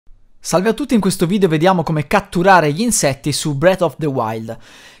Salve a tutti, in questo video vediamo come catturare gli insetti su Breath of the Wild.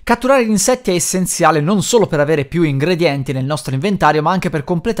 Catturare gli insetti è essenziale non solo per avere più ingredienti nel nostro inventario, ma anche per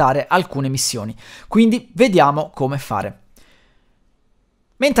completare alcune missioni. Quindi vediamo come fare.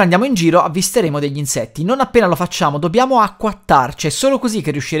 Mentre andiamo in giro avvisteremo degli insetti. Non appena lo facciamo dobbiamo acquattarci, è solo così che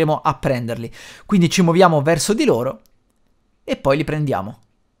riusciremo a prenderli. Quindi ci muoviamo verso di loro e poi li prendiamo.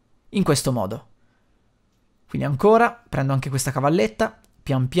 In questo modo. Quindi ancora, prendo anche questa cavalletta.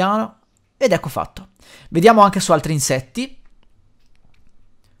 Pian piano, ed ecco fatto. Vediamo anche su altri insetti,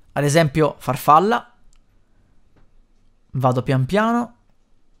 ad esempio farfalla. Vado pian piano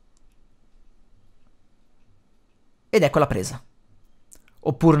ed eccola presa.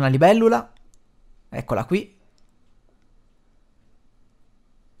 Oppure una libellula, eccola qui,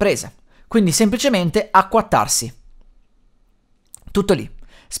 presa. Quindi semplicemente acquattarsi. Tutto lì.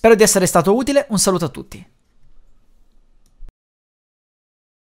 Spero di essere stato utile, un saluto a tutti.